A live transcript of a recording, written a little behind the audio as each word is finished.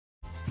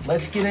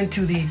let's get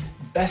into the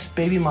best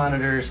baby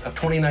monitors of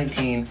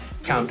 2019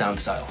 countdown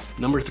style.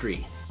 Number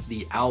 3,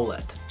 the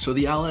Owlet. So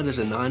the Owlet is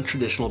a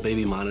non-traditional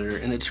baby monitor,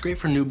 and it's great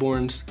for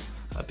newborns,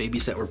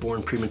 babies that were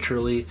born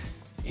prematurely,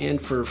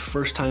 and for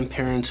first-time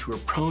parents who are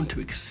prone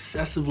to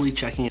excessively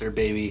checking their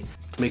baby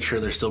to make sure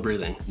they're still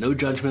breathing. No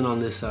judgment on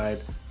this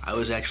side. I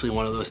was actually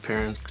one of those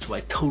parents, so I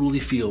totally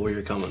feel where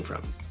you're coming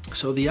from.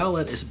 So the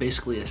Owlet is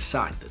basically a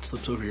sock that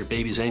slips over your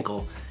baby's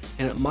ankle,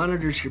 and it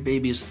monitors your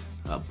baby's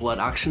blood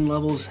oxygen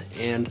levels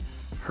and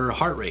her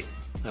heart rate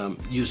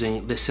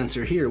using this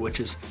sensor here, which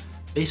is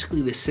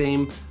basically the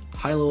same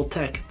high-level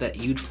tech that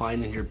you'd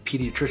find in your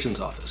pediatrician's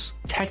office.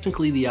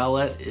 Technically, the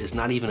Owlet is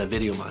not even a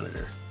video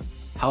monitor.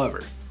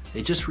 However,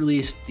 they just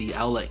released the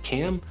Owlet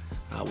Cam,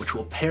 which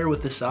will pair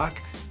with the sock,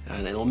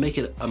 and it'll make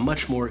it a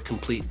much more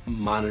complete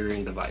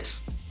monitoring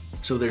device.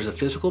 So there's a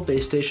physical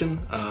base station,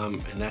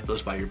 and that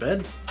goes by your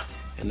bed,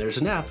 and there's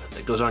an app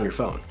that goes on your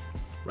phone.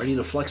 Ready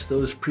to flex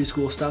those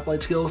preschool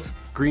stoplight skills?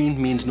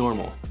 Green means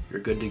normal, you're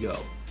good to go.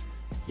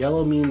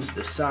 Yellow means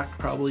the sock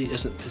probably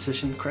isn't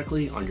positioned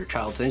correctly on your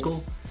child's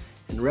ankle,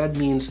 and red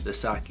means the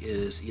sock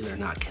is either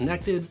not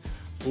connected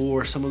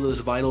or some of those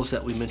vitals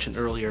that we mentioned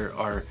earlier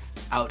are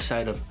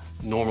outside of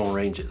normal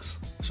ranges.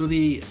 So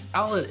the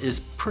Owlet is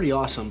pretty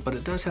awesome, but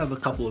it does have a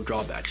couple of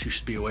drawbacks you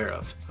should be aware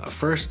of.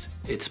 First,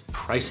 it's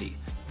pricey.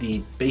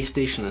 The base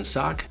station and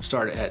sock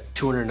start at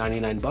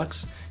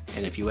 $299,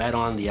 and if you add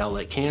on the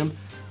Owlet Cam,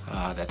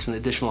 that's an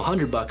additional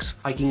 $100,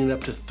 hiking it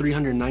up to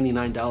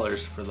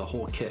 $399 for the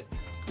whole kit.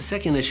 The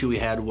second issue we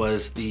had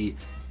was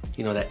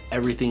that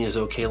everything is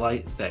okay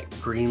light. That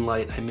green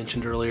light I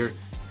mentioned earlier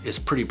is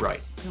pretty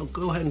bright.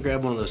 Go ahead and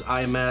grab one of those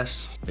eye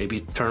masks,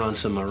 maybe turn on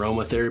some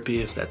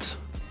aromatherapy if that's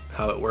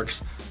how it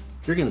works.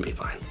 You're gonna be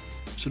fine.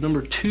 So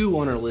number 2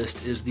 on our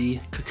list is the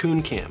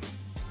Cocoon Cam.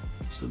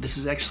 So this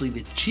is actually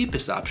the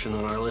cheapest option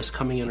on our list,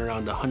 coming in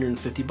around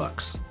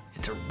 $150.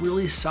 It's a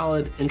really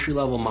solid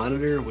entry-level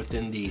monitor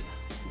within the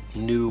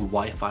new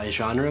Wi-Fi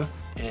genre,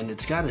 and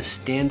it's got a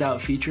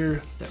standout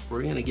feature that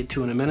we're gonna get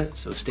to in a minute,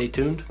 so stay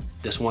tuned.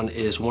 This one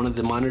is one of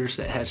the monitors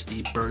that has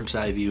the bird's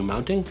eye view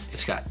mounting.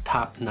 It's got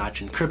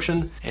top-notch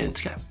encryption, and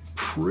it's got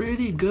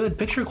pretty good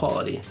picture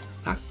quality.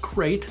 Not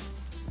great,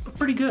 but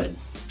pretty good.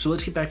 So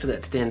let's get back to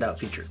that standout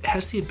feature. It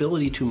has the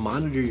ability to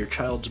monitor your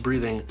child's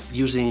breathing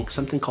using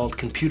something called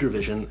computer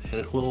vision, and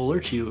it will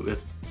alert you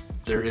if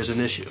there is an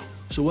issue.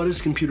 So what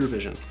is computer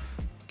vision?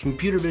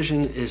 Computer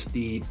vision is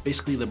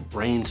basically the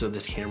brains of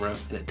this camera,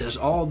 and it does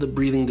all the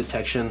breathing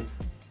detection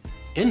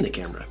in the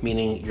camera,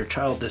 meaning your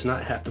child does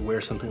not have to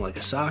wear something like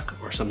a sock,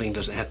 or something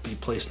doesn't have to be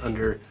placed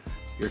under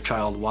your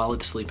child while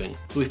it's sleeping.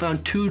 So we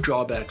found 2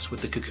 drawbacks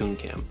with the Cocoon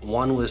Cam.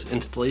 One was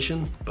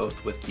installation,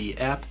 both with the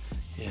app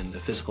and the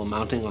physical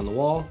mounting on the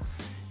wall,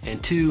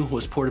 and 2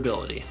 was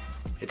portability.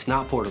 It's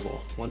not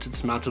portable. Once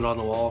it's mounted on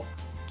the wall,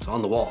 it's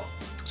on the wall.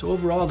 So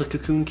overall, the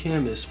Cocoon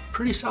Cam is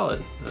pretty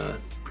solid,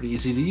 pretty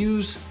easy to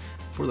use.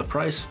 For the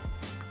price,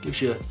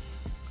 gives you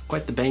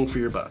quite the bang for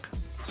your buck.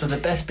 So the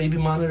best baby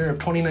monitor of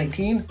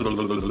 2019?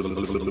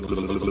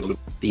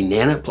 The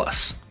Nanit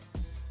Plus.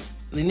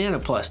 The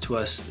Nanit Plus to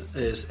us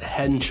is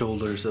head and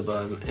shoulders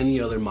above any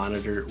other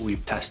monitor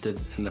we've tested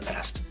in the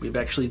past. We've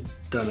actually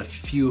done a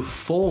few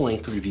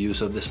full-length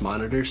reviews of this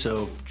monitor,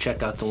 so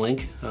check out the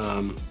link.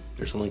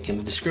 There's a link in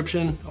the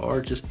description,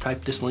 or just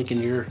type this link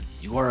in your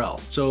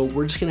URL. So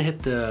we're just gonna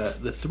hit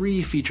the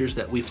 3 features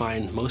that we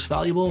find most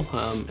valuable,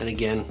 and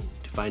again,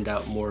 find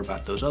out more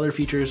about those other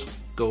features,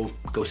 go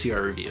see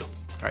our review.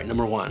 All right,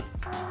 number 1,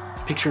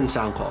 picture and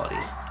sound quality.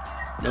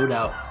 No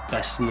doubt,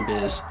 best in the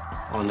biz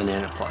on the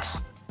Nanit Plus.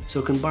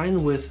 So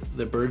combined with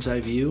the bird's eye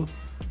view,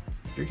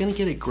 you're gonna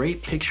get a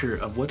great picture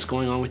of what's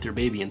going on with your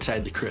baby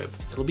inside the crib.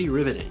 It'll be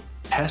riveting.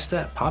 Pass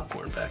that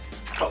popcorn back.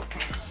 Oh,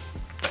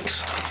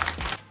 thanks.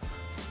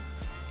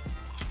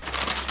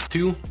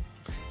 2,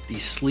 the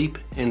Sleep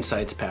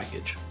Insights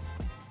package.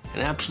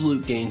 An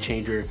absolute game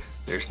changer.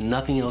 There's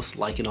nothing else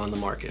like it on the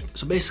market.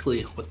 So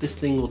basically, what this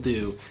thing will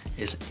do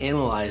is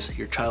analyze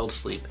your child's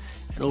sleep,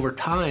 and over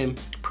time,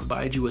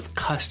 provide you with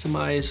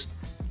customized,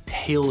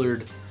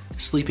 tailored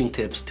sleeping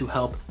tips to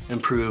help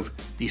improve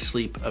the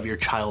sleep of your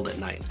child at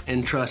night.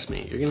 And trust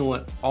me, you're gonna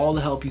want all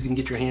the help you can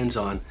get your hands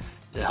on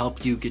to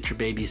help you get your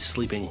baby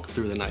sleeping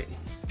through the night.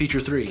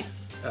 Feature 3,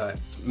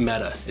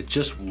 Meta. It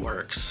just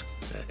works.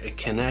 It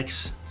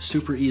connects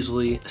super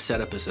easily. The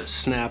setup is a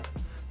snap.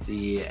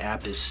 The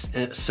app is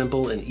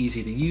simple and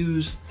easy to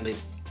use, and it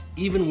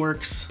even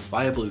works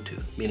via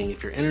Bluetooth, meaning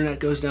if your internet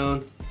goes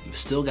down, you've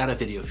still got a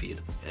video feed.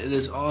 It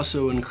is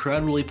also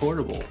incredibly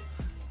portable.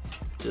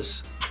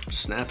 Just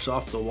snaps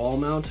off the wall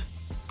mount,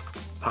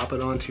 pop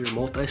it onto your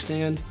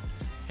multi-stand,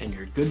 and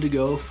you're good to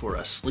go for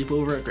a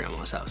sleepover at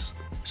grandma's house.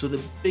 So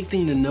the big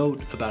thing to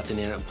note about the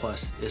Nanit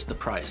Plus is the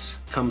price.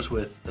 It comes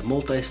with the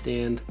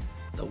multi-stand,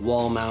 the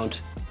wall mount,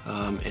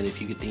 and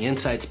if you get the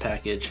Insights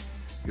package,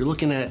 you're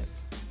looking at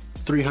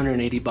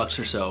 $380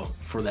 or so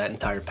for that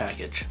entire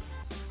package.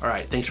 All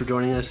right, thanks for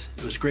joining us.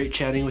 It was great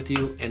chatting with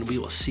you, and we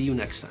will see you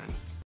next time.